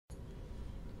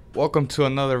Welcome to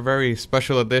another very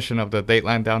special edition of the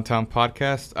Dateline Downtown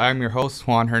podcast. I'm your host,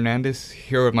 Juan Hernandez,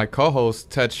 here with my co-host,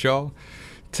 Ted Shull.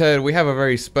 Ted, we have a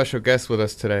very special guest with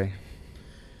us today.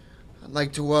 I'd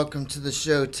like to welcome to the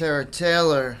show Tarah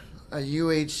Taylor, a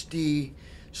UHD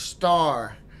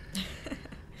star.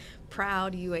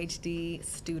 Proud UHD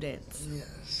students.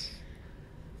 Yes.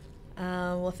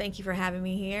 Well, thank you for having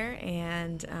me here,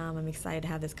 and I'm excited to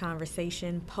have this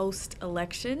conversation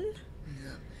post-election.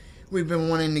 Yeah. We've been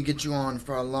wanting to get you on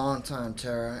for a long time,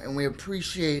 Tarah, and we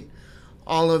appreciate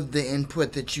all of the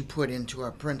input that you put into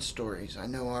our print stories. I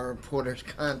know our reporters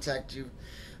contact you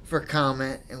for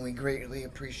comment, and we greatly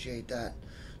appreciate that.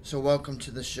 So welcome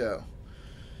to the show.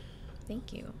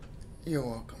 Thank you. You're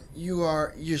welcome.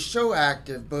 You're so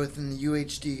active both in the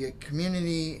UHD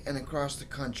community and across the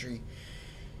country.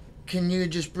 Can you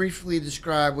just briefly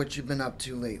describe what you've been up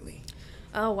to lately?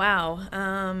 Oh,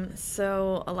 wow.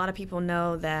 So a lot of people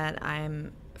know that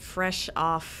I'm fresh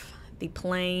off the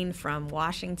plane from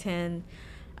Washington,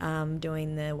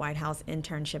 doing the White House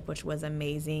internship, which was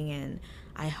amazing. And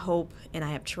I hope, and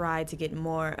I have tried to get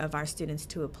more of our students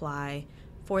to apply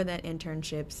for that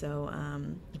internship. So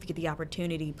if you get the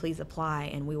opportunity, please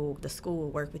apply, and the school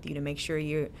will work with you to make sure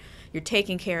you're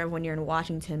taken care of when you're in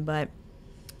Washington. But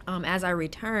as I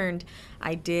returned,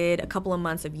 I did a couple of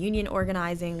months of union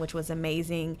organizing, which was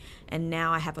amazing. And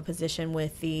now I have a position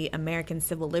with the American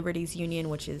Civil Liberties Union,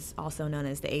 which is also known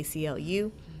as the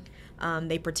ACLU.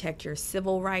 They protect your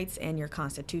civil rights and your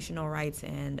constitutional rights,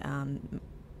 and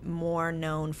more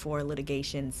known for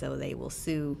litigation. So they will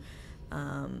sue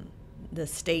the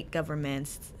state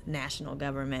governments, national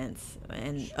governments,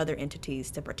 and other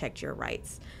entities to protect your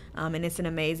rights. And it's an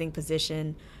amazing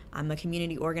position. I'm a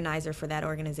community organizer for that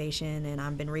organization, and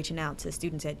I've been reaching out to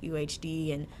students at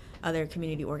UHD and other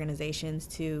community organizations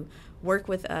to work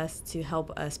with us to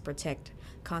help us protect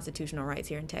constitutional rights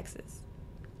here in Texas.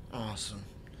 Awesome.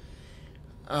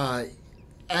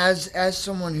 As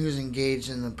someone who's engaged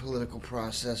in the political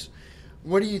process,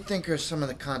 what do you think are some of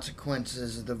the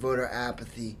consequences of the voter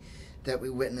apathy that we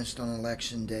witnessed on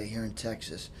Election Day here in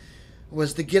Texas?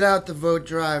 Was the get out the vote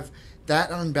drive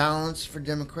that unbalanced for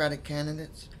Democratic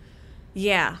candidates?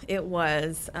 Yeah, it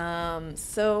was.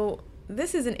 So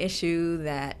this is an issue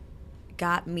that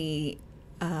got me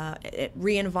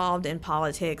re-involved in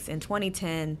politics in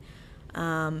 2010.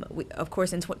 Of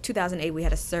course, in 2008, we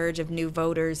had a surge of new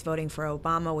voters voting for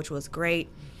Obama, which was great.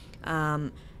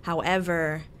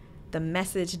 However, the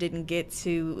message didn't get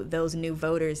to those new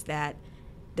voters that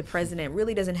the president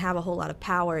really doesn't have a whole lot of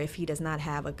power if he does not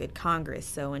have a good Congress.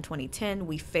 So in 2010,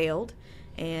 we failed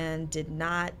and did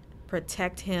not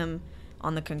protect him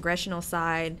on the congressional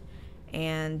side,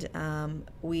 and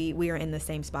we are in the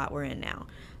same spot we're in now.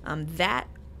 That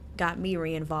got me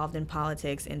re-involved in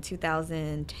politics. In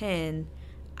 2010,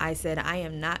 I said, I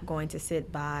am not going to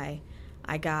sit by.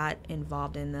 I got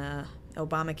involved in the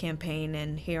Obama campaign,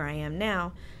 and here I am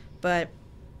now. But,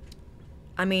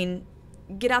 I mean,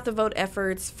 get out the vote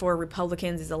efforts for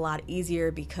Republicans is a lot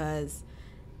easier because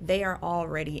they are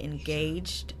already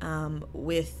engaged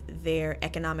with their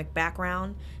economic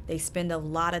background. They spend a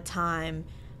lot of time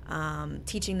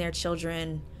teaching their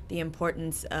children the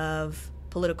importance of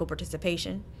political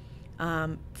participation.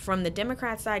 From the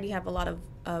Democrat side, you have a lot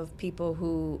of people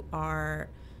who are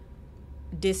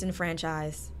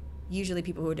disenfranchised. Usually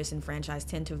people who are disenfranchised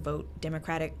tend to vote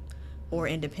Democratic or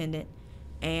independent.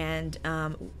 And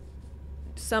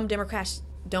some Democrats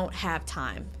don't have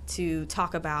time to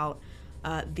talk about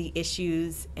the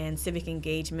issues and civic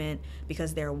engagement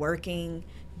because they're working,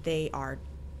 they are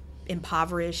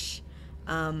impoverished,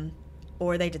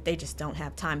 or they just don't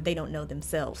have time. They don't know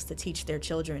themselves to teach their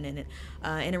children.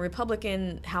 And in a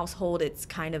Republican household, it's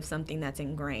kind of something that's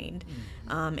ingrained.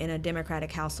 Mm-hmm. In a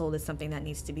Democratic household, it's something that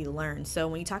needs to be learned. So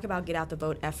when you talk about get out the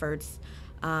vote efforts,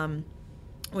 when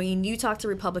you talk to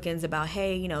Republicans about,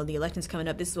 hey, the election's coming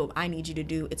up, this is what I need you to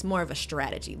do, it's more of a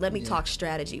strategy. Let me talk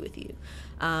strategy with you.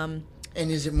 And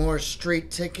is it more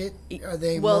straight ticket? Are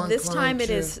they well, this time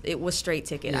it was straight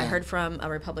ticket. Yeah. I heard from a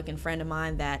Republican friend of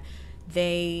mine that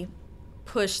they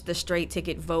pushed the straight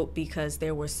ticket vote because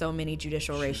there were so many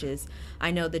judicial races.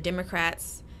 I know the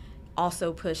Democrats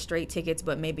also pushed straight tickets,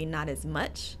 but maybe not as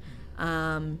much.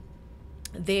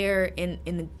 They're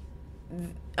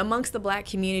amongst the black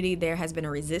community, there has been a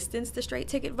resistance to straight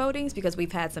ticket votings because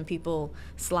we've had some people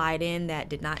slide in that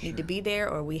did not need to be there,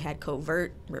 or we had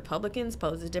covert Republicans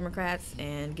pose as Democrats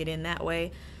and get in that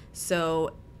way.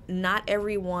 So not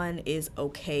everyone is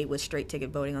okay with straight ticket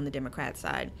voting on the Democrat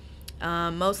side,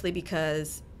 mostly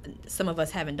because some of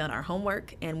us haven't done our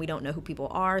homework and we don't know who people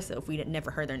are. So if we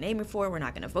never heard their name before, we're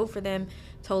not going to vote for them.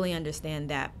 Totally understand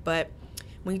that. But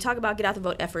when you talk about get out the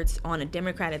vote efforts on a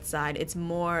Democratic side, it's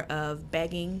more of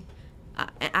begging.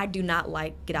 I do not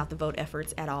like get out the vote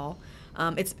efforts at all.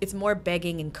 It's more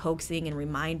begging and coaxing and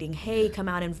reminding, hey, come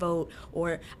out and vote,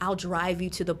 or I'll drive you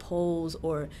to the polls,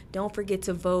 or don't forget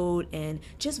to vote, and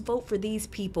just vote for these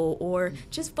people, or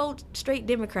just vote straight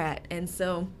Democrat. And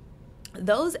so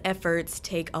those efforts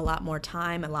take a lot more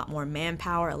time, a lot more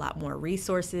manpower, a lot more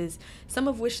resources, some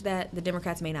of which that the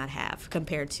Democrats may not have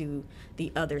compared to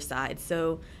the other side.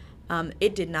 So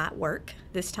it did not work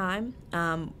this time.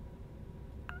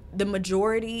 The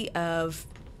majority of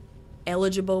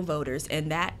eligible voters,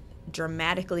 and that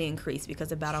dramatically increased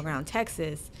because of Battleground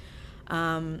Texas.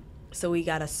 So we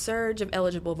got a surge of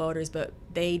eligible voters, but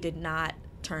they did not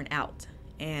turn out.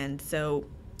 And so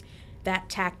that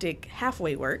tactic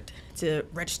halfway worked to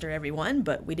register everyone,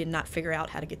 but we did not figure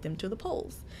out how to get them to the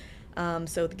polls.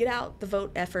 So the get out the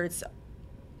vote efforts,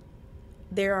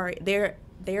 they're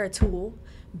a tool,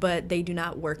 but they do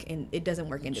not work it doesn't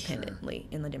work independently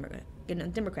in the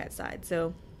Democrat side.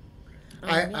 So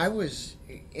I was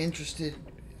interested.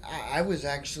 I was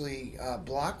actually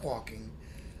block walking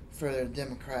for the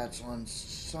Democrats on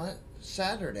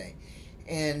Saturday,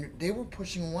 and they were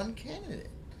pushing one candidate.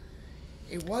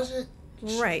 It wasn't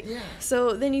right. Yeah.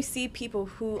 So then you see people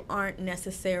who aren't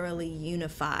necessarily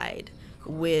unified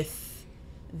with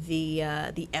the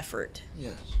effort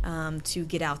Yes. to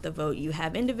get out the vote. You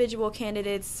have individual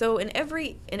candidates. So in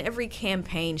every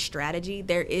campaign strategy,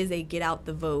 there is a get out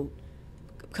the vote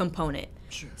component.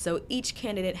 Sure. So each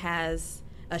candidate has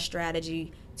a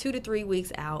strategy 2 to 3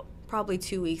 weeks out, probably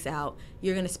 2 weeks out.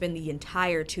 You're going to spend the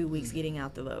entire 2 weeks getting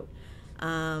out the vote.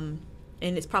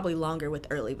 And it's probably longer with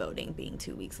early voting being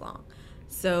 2 weeks long.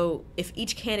 So if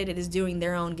each candidate is doing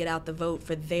their own get out the vote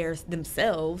for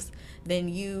themselves, then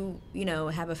you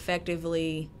have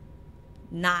effectively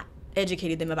not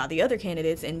educated them about the other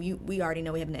candidates, and we already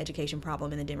know we have an education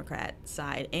problem in the Democrat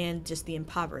side and just the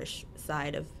impoverished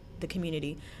side of the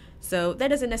community. So that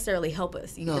doesn't necessarily help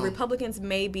us. No. The Republicans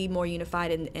may be more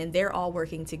unified, and they're all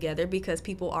working together because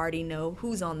people already know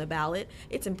who's on the ballot.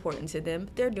 It's important to them.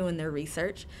 They're doing their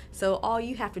research. So all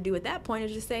you have to do at that point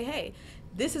is just say, hey,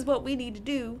 this is what we need to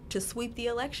do to sweep the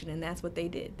election, and that's what they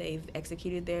did. They've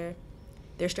executed their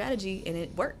strategy, and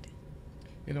it worked.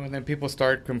 And then people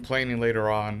start complaining later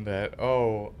on that,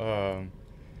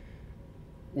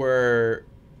 we're,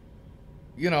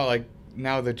 like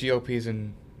now the GOP's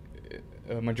in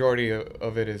a majority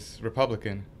of it is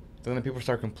Republican. So then people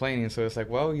start complaining. So it's like,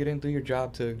 well, you didn't do your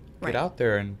job to get out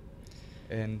there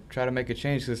and try to make a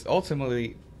change. Because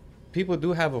ultimately, people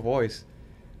do have a voice,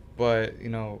 but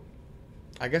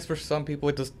I guess for some people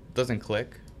it just doesn't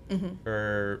click,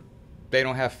 or they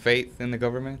don't have faith in the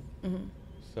government.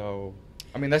 So,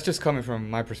 I mean, that's just coming from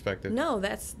my perspective. No,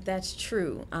 that's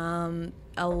true.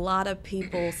 A lot of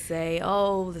people say,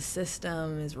 oh, the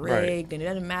system is rigged, and it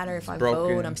doesn't matter if I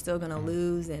vote, I'm still going to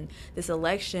lose. And this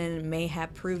election may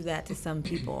have proved that to some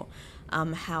people.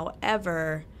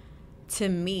 However, to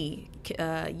me,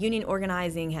 union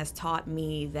organizing has taught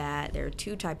me that there are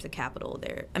two types of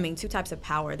two types of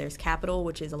power. There's capital,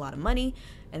 which is a lot of money,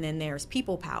 and then there's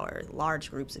people power,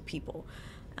 large groups of people.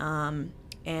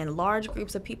 And large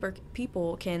groups of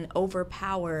people can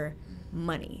overpower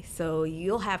money. So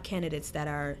you'll have candidates that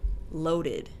are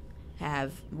loaded,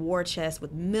 have war chests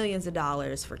with millions of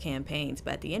dollars for campaigns,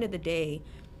 but at the end of the day,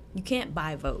 you can't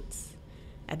buy votes.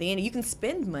 At the end, you can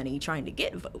spend money trying to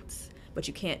get votes, but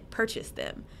you can't purchase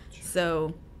them.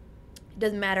 So it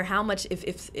doesn't matter how much,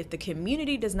 if the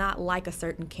community does not like a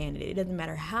certain candidate, it doesn't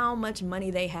matter how much money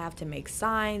they have to make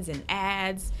signs and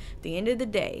ads. At the end of the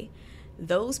day,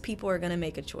 those people are going to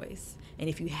make a choice. And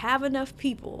if you have enough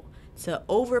people to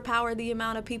overpower the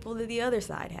amount of people that the other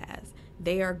side has,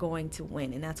 they are going to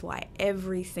win. And that's why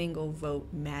every single vote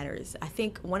matters. I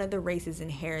think one of the races in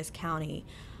Harris County,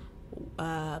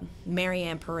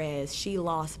 Marianne Perez, she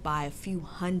lost by a few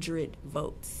hundred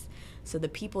votes. So the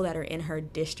people that are in her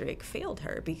district failed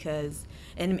her because,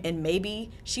 and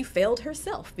maybe she failed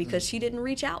herself because she didn't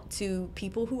reach out to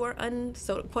people who are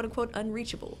quote unquote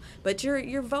unreachable. But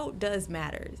your vote does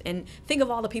matter. And think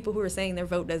of all the people who are saying their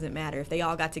vote doesn't matter. If they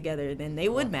all got together, then they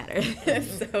would matter.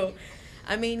 So,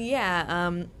 I mean,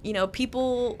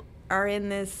 people are in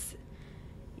this,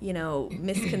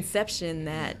 misconception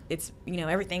that it's,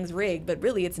 everything's rigged, but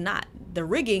really it's not. The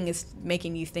rigging is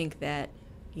making you think that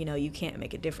you can't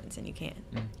make a difference, and you can.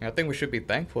 I think we should be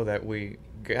thankful that we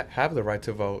have the right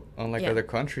to vote, unlike other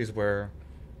countries where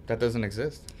that doesn't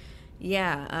exist.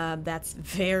 Yeah, that's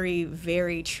very,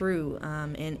 very true.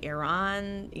 In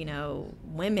Iran,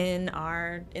 women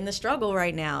are in the struggle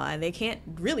right now. They can't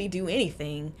really do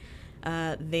anything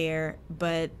there,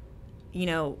 but you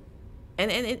know,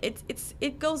 and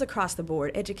it goes across the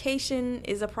board. Education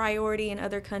is a priority in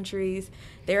other countries.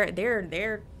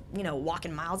 They're you know,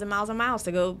 walking miles and miles and miles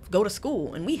to go to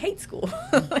school, and we hate school.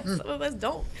 Like, some of us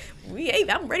don't.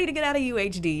 I'm ready to get out of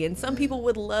UHD, and some people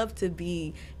would love to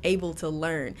be able to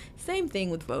learn. Same thing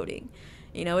with voting.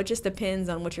 You know, it just depends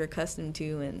on what you're accustomed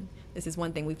to, and this is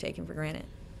one thing we've taken for granted.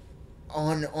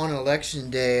 On election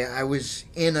day, I was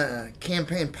in a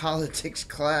campaign politics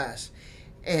class,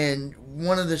 and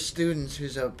one of the students,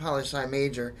 who's a poli-sci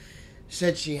major,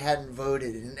 said she hadn't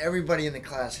voted, and everybody in the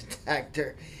class attacked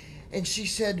her. And she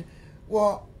said,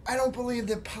 well, I don't believe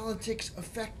that politics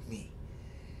affect me.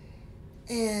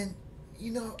 And,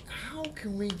 you know, how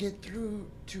can we get through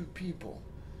to people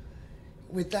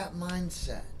with that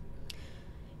mindset?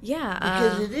 Yeah.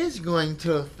 Because it is going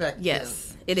to affect them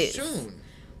it is. soon.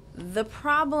 The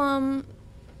problem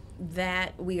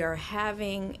that we are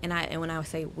having, and when I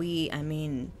say we, I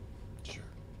mean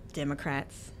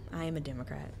Democrats. I am a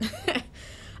Democrat.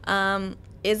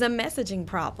 Is a messaging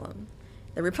problem.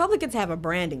 The Republicans have a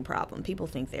branding problem. People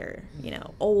think they're, you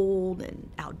know, old and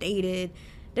outdated.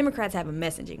 Democrats have a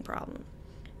messaging problem.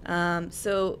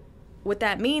 So what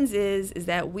that means is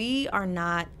that we are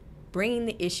not bringing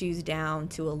the issues down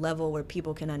to a level where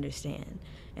people can understand.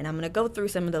 And I'm going to go through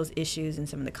some of those issues and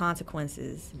some of the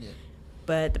consequences. Yeah.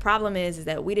 But the problem is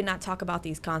that we did not talk about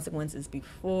these consequences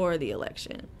before the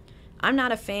election. I'm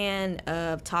not a fan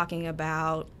of talking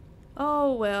about,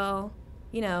 oh, well,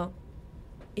 you know,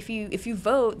 if you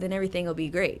vote, then everything will be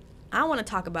great. I want to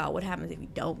talk about what happens if you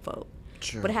don't vote.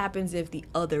 Sure. What happens if the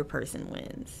other person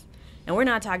wins? And we're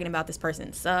not talking about this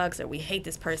person sucks or we hate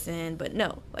this person, but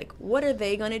no, like, what are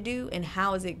they going to do and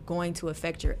how is it going to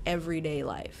affect your everyday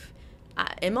life?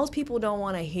 And most people don't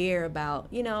want to hear about,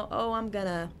 you know, oh, I'm going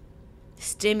to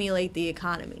stimulate the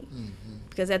economy. Mm-hmm.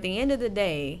 Because at the end of the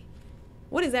day,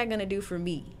 what is that going to do for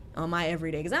me on my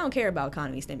everyday? Because I don't care about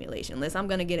economy stimulation unless I'm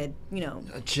going to get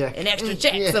a check, an extra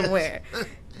check somewhere.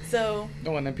 So.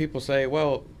 No, and then people say,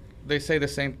 well, they say the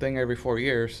same thing every 4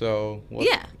 years, so.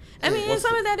 Yeah. I mean, and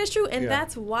some of that is true, and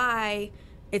that's why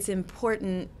it's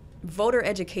important. Voter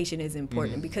education is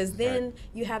important because then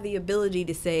you have the ability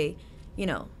to say, you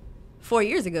know, 4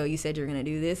 years ago you said you were going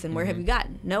to do this, and where have you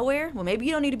gotten? Nowhere? Well, maybe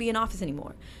you don't need to be in office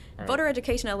anymore. Right. Voter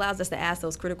education allows us to ask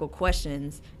those critical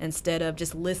questions instead of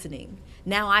just listening.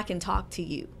 Now I can talk to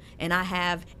you, and I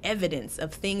have evidence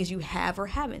of things you have or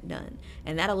haven't done,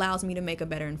 and that allows me to make a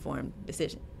better informed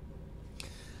decision.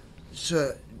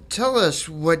 So tell us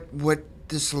what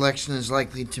this election is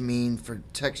likely to mean for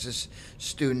Texas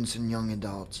students and young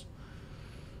adults.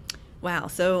 Wow,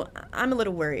 so I'm a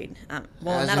little worried.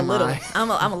 Well, As not a am little. I. I'm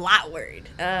a lot worried.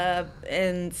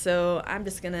 And so I'm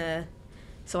just gonna.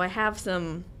 So I have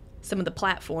some of the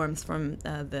platforms from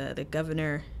the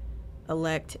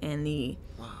governor-elect and the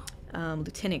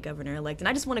lieutenant governor-elect, and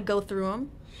I just want to go through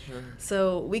them. Sure.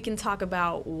 So we can talk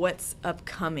about what's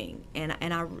upcoming, and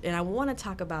I want to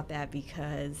talk about that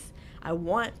because I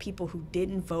want people who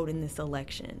didn't vote in this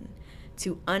election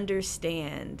to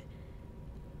understand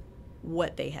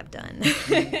what they have done.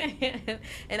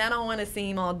 And I don't want to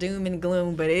seem all doom and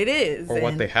gloom, but it is. Or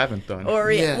what they haven't done. Or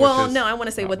well, no, I want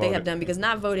to say what they have done because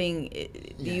not voting,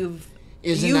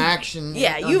 is an action.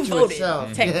 Yeah, you voted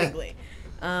itself. technically.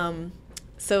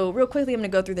 So real quickly, I'm going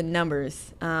to go through the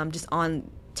numbers just on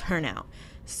turnout.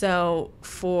 So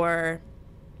for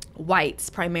whites,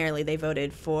 primarily, they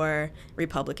voted for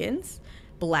Republicans.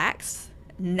 Blacks,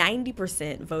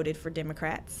 90% voted for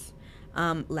Democrats.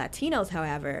 Latinos,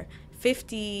 however,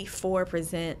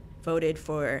 54% voted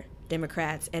for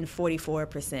Democrats and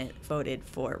 44% voted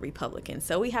for Republicans.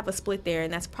 So we have a split there,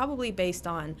 and that's probably based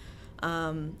on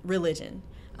religion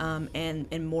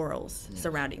and morals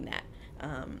surrounding that.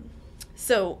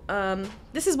 So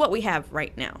this is what we have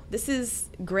right now. This is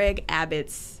Greg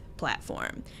Abbott's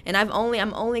platform, and I'm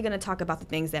only going to talk about the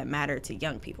things that matter to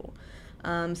young people.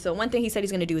 So one thing he said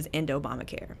he's going to do is end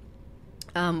Obamacare.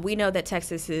 We know that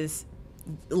Texas is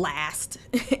last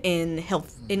in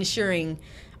health insuring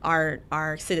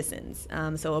our citizens.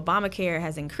 So Obamacare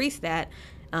has increased that.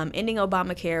 Ending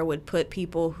Obamacare would put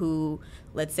people who,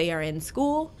 let's say, are in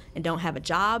school and don't have a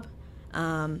job,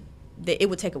 it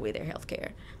would take away their health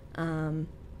care.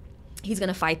 He's going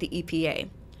to fight the EPA.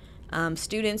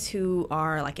 Students who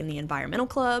are like in the environmental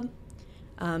club,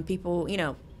 people,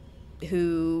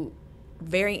 who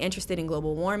very interested in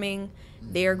global warming,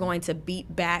 they're going to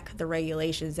beat back the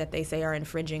regulations that they say are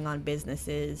infringing on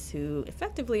businesses who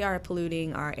effectively are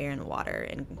polluting our air and water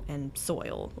and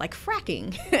soil, like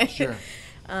fracking. Sure.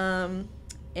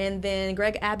 And then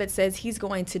Greg Abbott says he's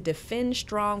going to defend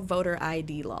strong voter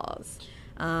ID laws.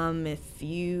 If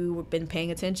you've been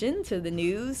paying attention to the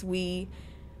news, we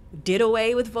did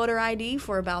away with voter ID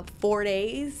for about 4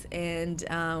 days, and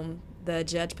the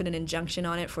judge put an injunction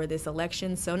on it for this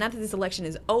election. So now that this election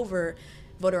is over,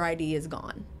 voter ID is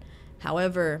gone.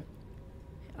 However,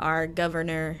 our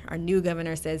new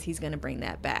governor says he's going to bring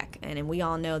that back. And we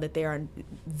all know that there are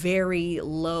very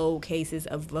low cases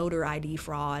of voter ID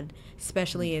fraud,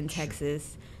 especially in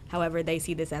Texas. However, they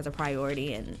see this as a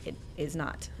priority, and it is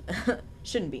not.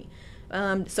 Shouldn't be.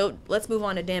 So let's move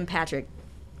on to Dan Patrick.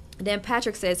 Dan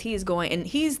Patrick says he is going, and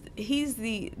he's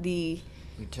the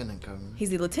lieutenant governor. He's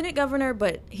the lieutenant governor,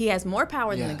 but he has more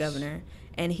power than the Yes. governor,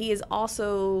 and he is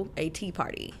also a Tea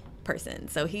Party person.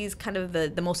 So he's kind of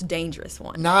the most dangerous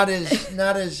one. Not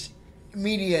as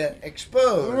media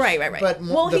exposed. Right. But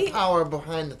The power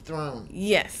behind the throne.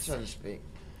 Yes. So to speak.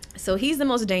 So he's the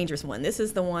most dangerous one. This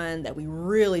is the one that we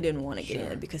really didn't want to get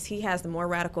Sure. in because he has the more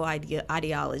radical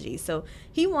ideology. So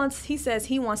he says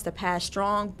he wants to pass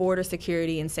strong border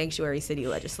security and sanctuary city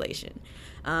legislation.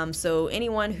 So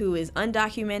anyone who is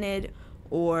undocumented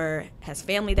or has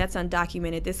family that's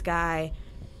undocumented, this guy,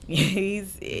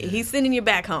 he's sending you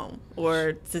back home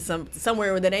or to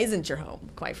somewhere that isn't your home,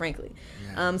 quite frankly.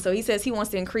 Yeah. So he says he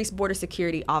wants to increase border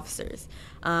security officers.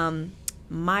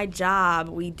 My job,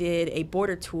 we did a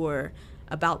border tour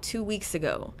about 2 weeks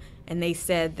ago, and they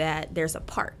said that there's a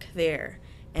park there,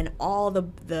 and all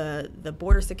the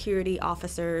border security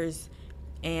officers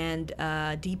and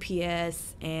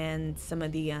DPS and some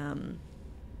of the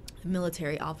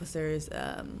military officers.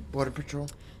 Border Patrol?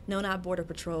 No, not Border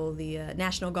Patrol, the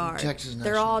National Guard. Texas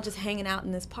They're National all Guard. just hanging out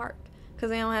in this park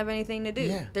because they don't have anything to do.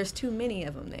 Yeah. There's too many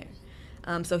of them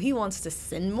there. So he wants to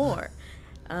send more.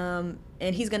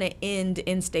 And he's going to end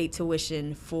in-state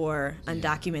tuition for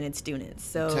undocumented students.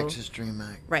 So Texas Dream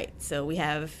Act. Right. So we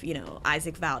have,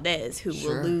 Isaac Valdez, who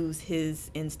Sure. will lose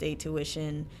his in-state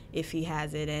tuition if he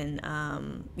has it. And,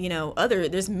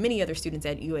 there's many other students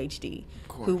at UHD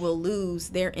who will lose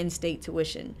their in-state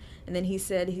tuition. And then he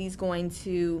said he's going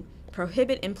to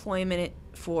prohibit employment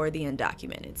for the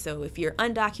undocumented. So if you're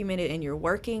undocumented and you're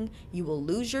working, you will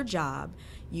lose your job,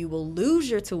 you will lose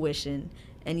your tuition,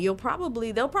 and they'll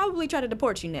probably try to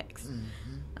deport you next.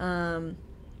 Mm-hmm.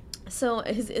 So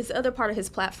his other part of his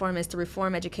platform is to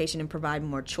reform education and provide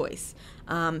more choice.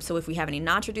 So if we have any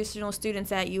non-traditional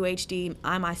students at UHD,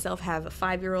 I myself have a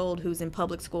 5-year-old who's in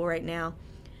public school right now.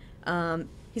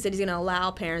 He said he's going to allow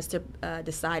parents to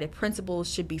decide if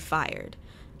principals should be fired.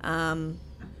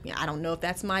 I don't know if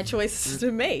that's my choice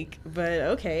to make, but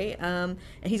okay. And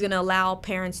he's going to allow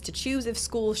parents to choose if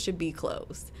schools should be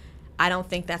closed. I don't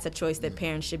think that's a choice that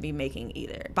parents should be making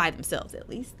either, by themselves at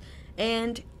least.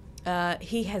 And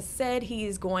he has said he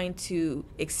is going to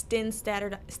extend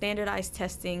standardized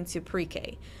testing to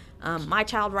pre-K. My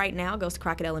child right now goes to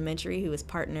Crockett Elementary, who is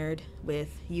partnered with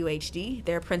UHD.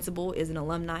 Their principal is an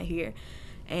alumni here.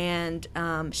 And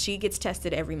she gets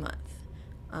tested every month.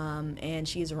 And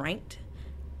she is ranked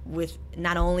with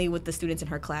not only with the students in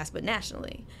her class, but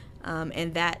nationally.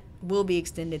 And that will be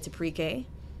extended to pre-K.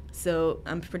 So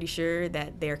I'm pretty sure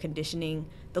that they're conditioning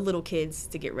the little kids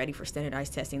to get ready for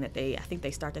standardized testing that I think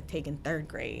they start to take in 3rd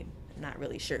grade. I'm not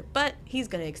really sure, but he's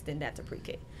going to extend that to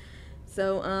pre-K.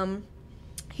 So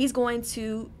he's going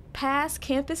to pass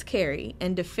campus carry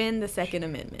and defend the Second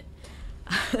Amendment.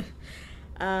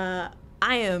 I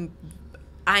am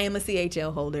a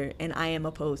CHL holder, and I am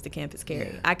opposed to campus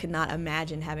carry. Yeah. I could not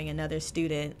imagine having another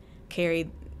student carry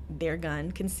their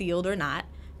gun, concealed or not,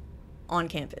 on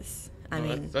campus. I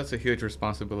mean, that's a huge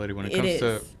responsibility when it It comes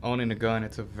to is. owning a gun.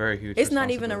 It's a very huge. it's not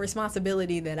even a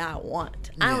responsibility that I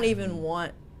want. I don't Yeah. even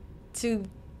want to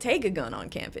take a gun on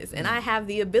campus, and I have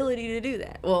the ability to do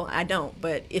that. Well, I don't,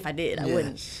 but if I did, I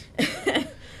wouldn't.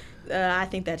 I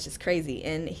think that's just crazy.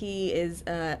 And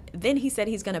then he said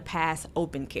he's going to pass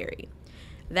open carry.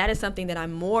 That is something that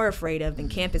I'm more afraid of than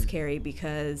campus carry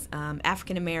because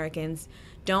African Americans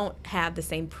don't have the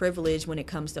same privilege when it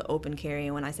comes to open carry.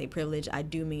 And when I say privilege, I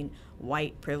do mean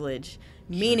white privilege,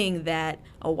 meaning that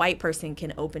a white person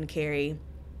can open carry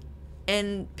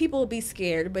and people will be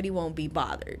scared, but he won't be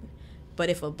bothered. But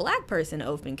if a black person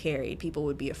open carried, people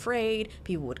would be afraid,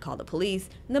 people would call the police,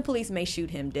 and the police may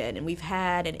shoot him dead. And we've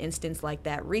had an instance like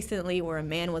that recently where a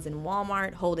man was in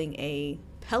Walmart holding a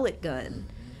pellet gun,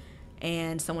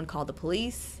 and someone called the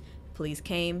police. Police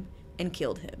came and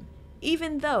killed him,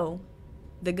 even though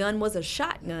the gun was a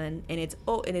shotgun, and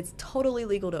it's totally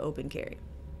legal to open carry.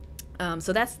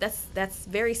 So that's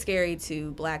very scary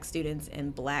to black students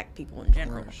and black people in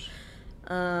general.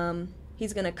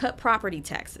 He's going to cut property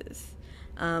taxes.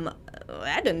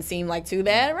 That doesn't seem like too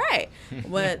bad, right?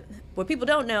 What people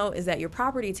don't know is that your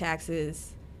property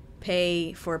taxes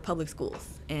pay for public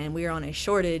schools, and we are on a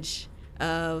shortage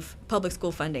of public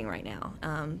school funding right now.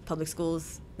 Public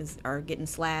schools are getting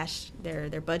slashed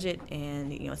their budget,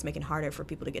 and it's making it harder for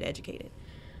people to get educated.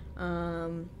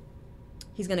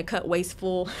 He's going to cut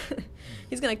wasteful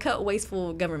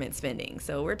government spending.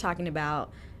 So we're talking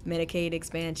about Medicaid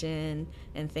expansion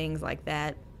and things like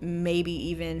that, maybe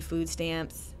even food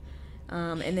stamps.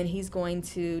 And then he's going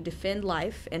to defend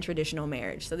life and traditional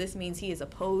marriage. So this means he is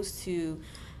opposed to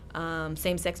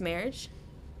same-sex marriage.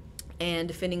 And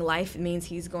defending life means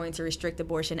he's going to restrict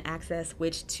abortion access,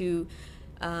 which to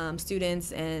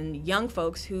students and young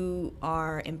folks who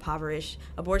are impoverished,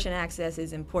 abortion access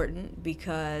is important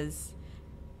because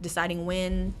deciding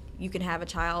when you can have a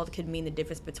child could mean the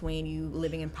difference between you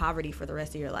living in poverty for the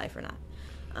rest of your life or not,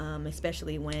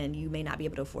 especially when you may not be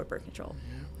able to afford birth control.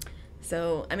 Yeah.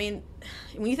 So, I mean,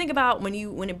 when you think about when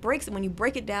you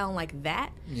break it down like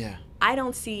that, yeah, I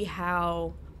don't see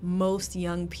how most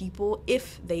young people,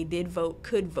 if they did vote,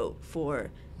 could vote for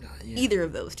either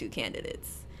of those two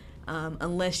candidates.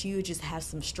 Unless you just have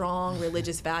some strong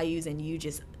religious values and you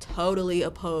just totally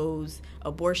oppose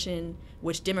abortion,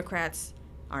 which Democrats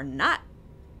are not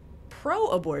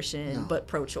pro-abortion, but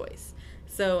pro-choice.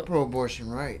 So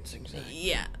pro-abortion rights, exactly.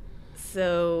 Yeah.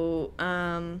 So,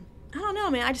 I don't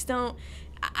know, man. I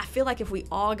feel like if we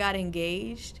all got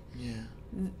engaged,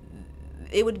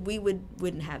 we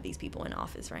wouldn't have these people in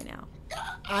office right now.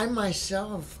 I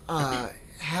myself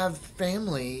have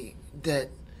family that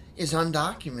is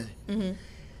undocumented. Mm-hmm.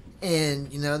 And,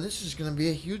 this is going to be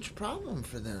a huge problem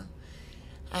for them.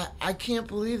 I can't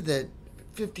believe that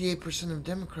 58% of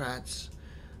Democrats,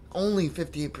 only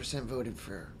 58% voted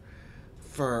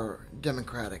for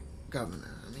Democratic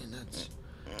governor. I mean, that's...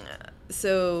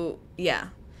 So, yeah.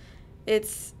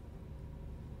 The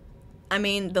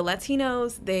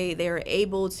Latinos, they're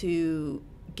able to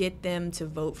get them to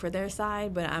vote for their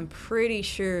side, but I'm pretty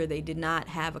sure they did not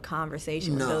have a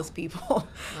conversation with those people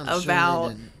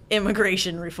about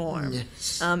immigration reform.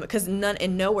 Yes. Because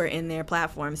nowhere in their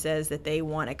platform says that they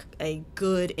want a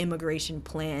good immigration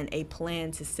plan, a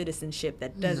plan to citizenship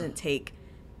that doesn't take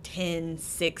 10,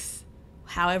 6,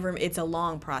 however, it's a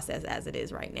long process as it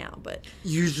is right now. But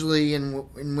usually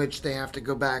in which they have to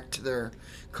go back to their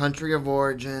country of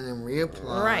origin and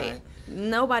reapply. Right.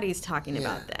 Nobody's talking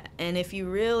about that. And if you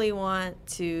really want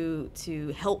to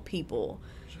help people,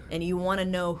 and you want to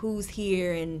know who's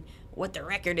here and what the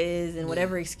record is and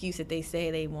whatever excuse that they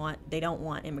say they don't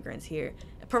want immigrants here,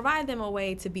 provide them a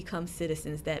way to become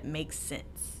citizens that makes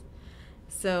sense.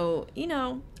 So,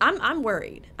 I'm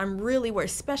worried. I'm really worried,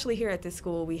 especially here at this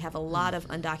school. We have a lot of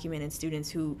undocumented students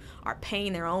who are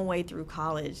paying their own way through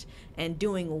college and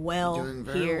doing well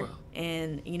here.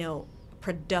 And,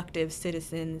 productive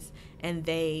citizens, and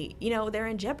they're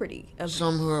in jeopardy of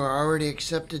some who are already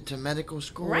accepted to medical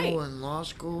school and law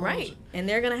school, and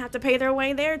they're gonna have to pay their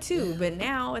way there too. But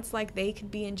now it's like they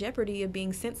could be in jeopardy of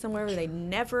being sent somewhere where they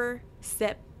never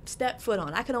step foot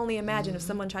on. I could only imagine if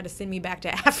someone tried to send me back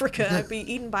to Africa, I'd be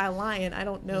eaten by a lion. I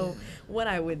don't know what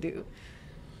I would do.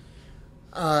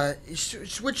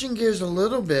 Switching gears a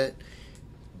little bit,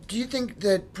 do you think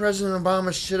that President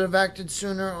Obama should have acted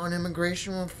sooner on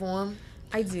immigration reform?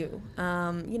 I do.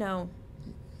 I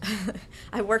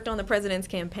worked on the president's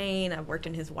campaign. I've worked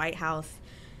in his White House.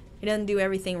 He doesn't do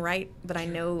everything right, but I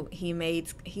know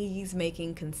he's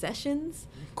making concessions.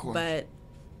 Of course. But,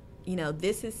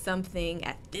 this is something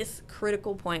at this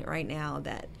critical point right now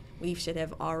that he should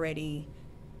have already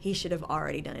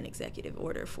done an executive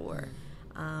order for.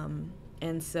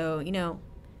 And so,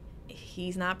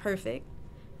 he's not perfect.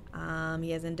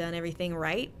 He hasn't done everything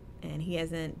right, and he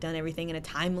hasn't done everything in a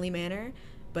timely manner.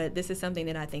 But this is something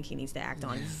that I think he needs to act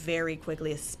on very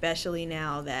quickly, especially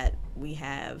now that we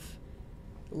have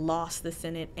lost the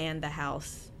Senate and the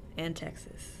House and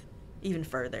Texas even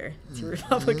further to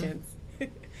Republicans.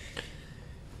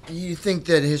 Do you think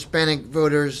that Hispanic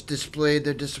voters displayed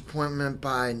their disappointment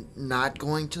by not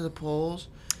going to the polls?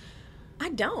 I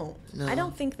don't. No. I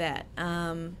don't think that.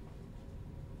 I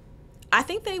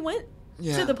think they went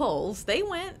to the polls. They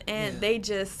went, and they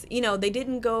just, they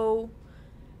didn't go,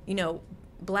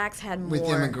 blacks had more. With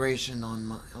immigration on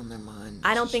their mind.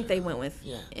 I don't think they went with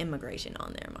immigration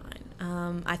on their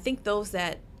mind. I think those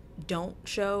that don't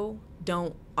show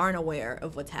aren't aware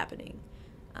of what's happening.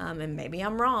 And maybe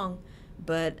I'm wrong,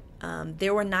 but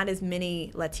there were not as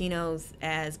many Latinos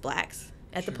as blacks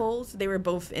at the polls. They were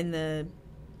both in the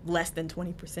less than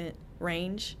 20%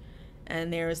 range.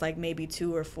 And there's like maybe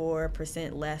 2 or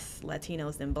 4% less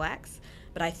Latinos than blacks.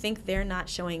 But I think they're not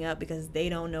showing up because they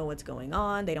don't know what's going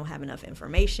on. They don't have enough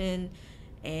information.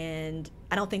 And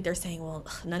I don't think they're saying, well,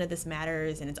 none of this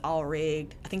matters and it's all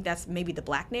rigged. I think that's maybe the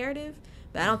black narrative,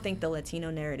 but I don't think the Latino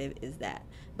narrative is that.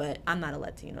 But I'm not a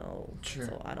Latino,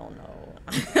 so I don't know.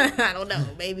 I don't know.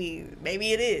 Maybe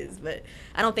it is, but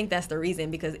I don't think that's the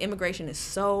reason, because immigration is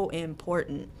so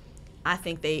important. I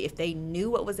think if they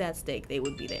knew what was at stake, they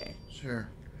would be there. Sure.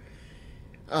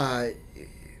 Of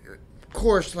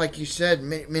course, like you said,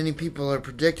 many people are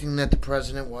predicting that the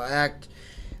president will act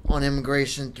on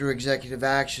immigration through executive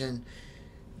action.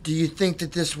 Do you think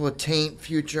that this will taint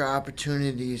future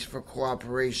opportunities for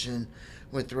cooperation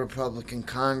with the Republican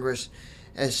Congress,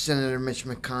 as Senator Mitch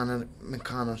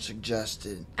McConnell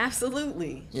suggested?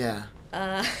 Absolutely. Yeah.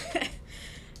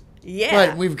 Yeah.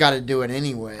 But we've got to do it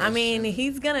anyway. I mean,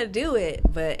 he's going to do it,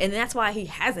 and that's why he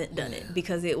hasn't done it,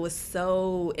 because it was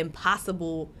so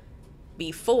impossible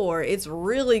before. It's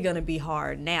really going to be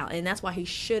hard now, and that's why he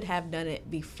should have done it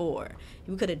before.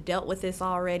 We could have dealt with this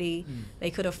already.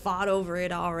 They could have fought over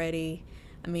it already.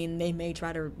 I mean, they may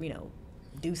try to,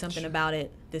 do something about it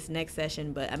this next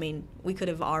session, but I mean, we could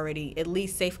have already at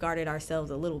least safeguarded ourselves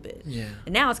a little bit. Yeah.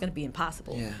 And now it's going to be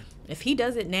impossible. Yeah. If he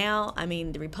does it now, I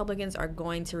mean, the Republicans are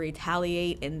going to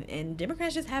retaliate, and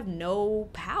Democrats just have no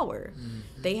power.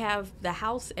 Mm-hmm. They have the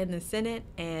House and the Senate,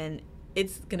 and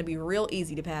it's going to be real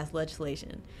easy to pass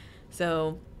legislation.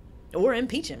 So, or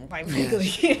impeach him, quite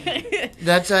frankly. Yes.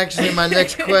 That's actually my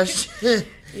next question.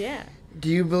 Yeah. Do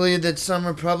you believe that some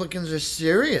Republicans are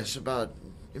serious about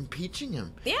impeaching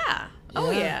him? Yeah.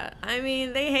 Oh, yeah. I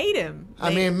mean, they hate him.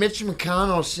 I mean, Mitch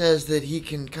McConnell says that he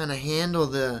can kind of handle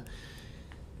the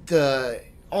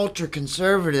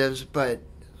ultra-conservatives, but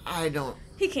I don't.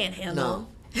 He can't handle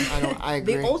them. I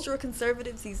agree. The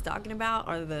ultra-conservatives he's talking about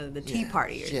are the Tea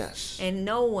Partiers. Yes. And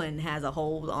no one has a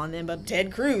hold on them but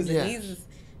Ted Cruz. And yes. he's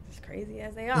as crazy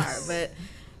as they are. But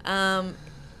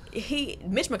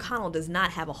Mitch McConnell does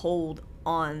not have a hold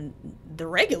on the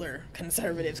regular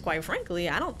conservatives, quite frankly.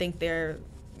 I don't think they're,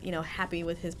 happy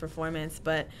with his performance.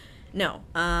 But no,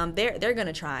 they're going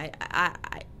to try.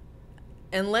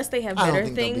 Unless they have better I don't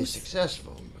think things. They'll be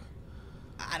successful.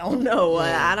 I don't know.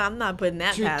 Yeah. I'm not putting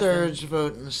that past him. 2/3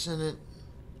 vote in the Senate.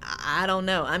 I don't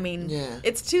know. I mean,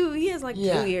 it's he has 2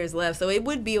 years left, so it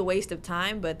would be a waste of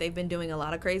time, but they've been doing a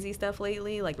lot of crazy stuff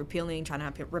lately, like trying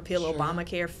to repeal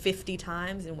Obamacare 50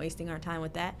 times and wasting our time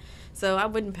with that. So I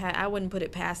wouldn't put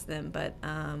it past them, but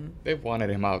they've wanted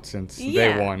him out since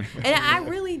day one. And I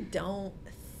really don't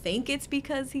think it's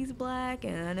because he's black,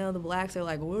 and I know the blacks are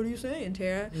like, what are you saying,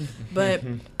 Tarah? But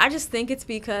I just think it's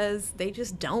because they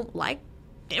just don't like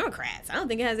Democrats. I don't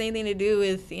think it has anything to do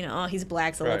with, he's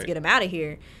black, so let's get him out of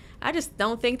here. I just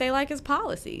don't think they like his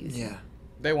policies. Yeah.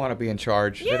 They want to be in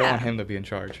charge. Yeah. They don't want him to be in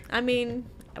charge. I mean,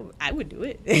 I would do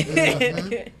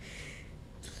it.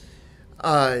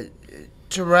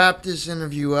 To wrap this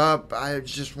interview up, I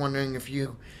was just wondering if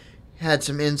you had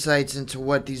some insights into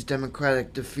what these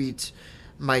Democratic defeats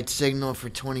might signal for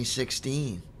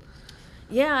 2016.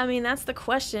 Yeah, I mean, that's the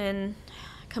question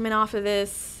coming off of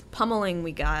this pummeling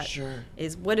we got. Sure.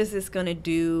 Is what is this going to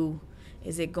do?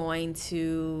 Is it going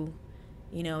to,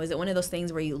 is it one of those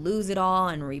things where you lose it all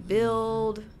and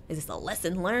rebuild? Is this a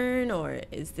lesson learned, or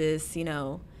is this,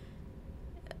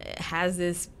 has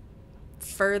this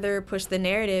further pushed the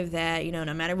narrative that,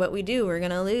 no matter what we do, we're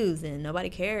going to lose and nobody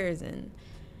cares? And,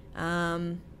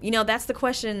 that's the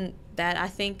question that I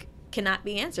think cannot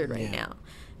be answered right now,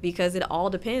 because it all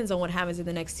depends on what happens in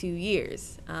the next 2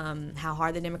 years. How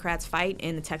hard the Democrats fight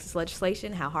in the Texas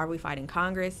legislation, how hard we fight in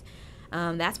Congress.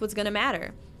 That's what's going to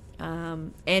matter.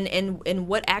 And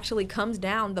what actually comes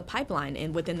down the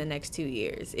pipeline within the next 2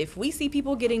 years. If we see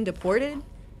people getting deported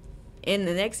in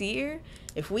the next year,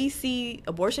 if we see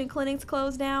abortion clinics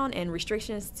closed down and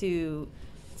restrictions to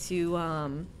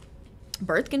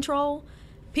birth control,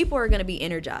 people are going to be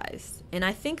energized. And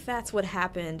I think that's what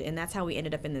happened, and that's how we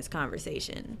ended up in this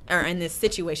conversation, or in this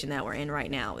situation that we're in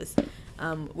right now, is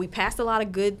we passed a lot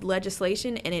of good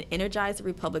legislation, and it energized the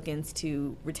Republicans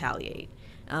to retaliate,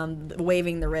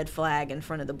 waving the red flag in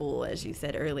front of the bull, as you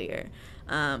said earlier.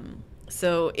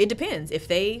 So it depends. If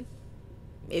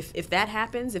that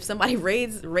happens, if somebody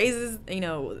raises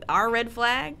our red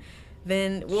flag,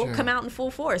 then we'll come out in full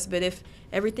force. But if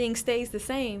everything stays the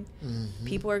same,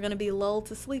 people are going to be lulled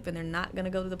to sleep, and they're not going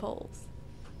to go to the polls.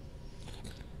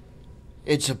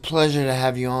 It's a pleasure to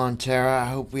have you on, Tarah. I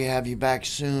hope we have you back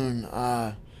soon.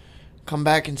 Come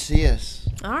back and see us.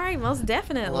 All right, most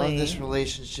definitely. I love this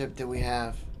relationship that we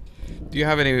have. Do you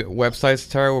have any websites,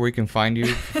 Tarah, where we can find you,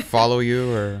 follow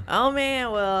you, or? Oh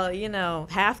man, well,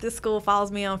 half the school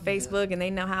follows me on Facebook, and they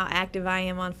know how active I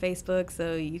am on Facebook.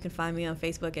 So you can find me on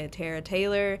Facebook at Tarah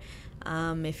Taylor.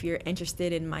 If you're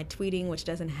interested in my tweeting, which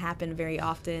doesn't happen very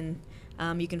often,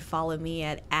 you can follow me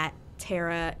at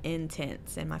Tarah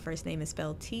Intense, and my first name is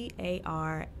spelled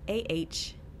Tarah,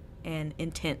 and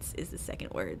intense is the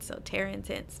second word. So Tarah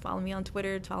Intense. Follow me on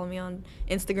Twitter. Follow me on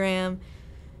Instagram.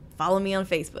 Follow me on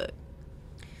Facebook.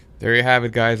 There you have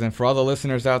it, guys. And for all the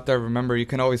listeners out there, remember, you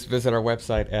can always visit our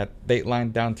website at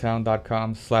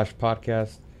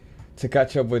datelinedowntown.com/podcast to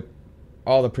catch up with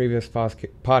all the previous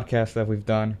podcasts that we've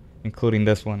done, including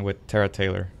this one with Tarah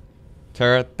Taylor.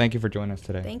 Tarah, thank you for joining us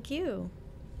today. Thank you.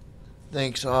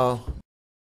 Thanks all.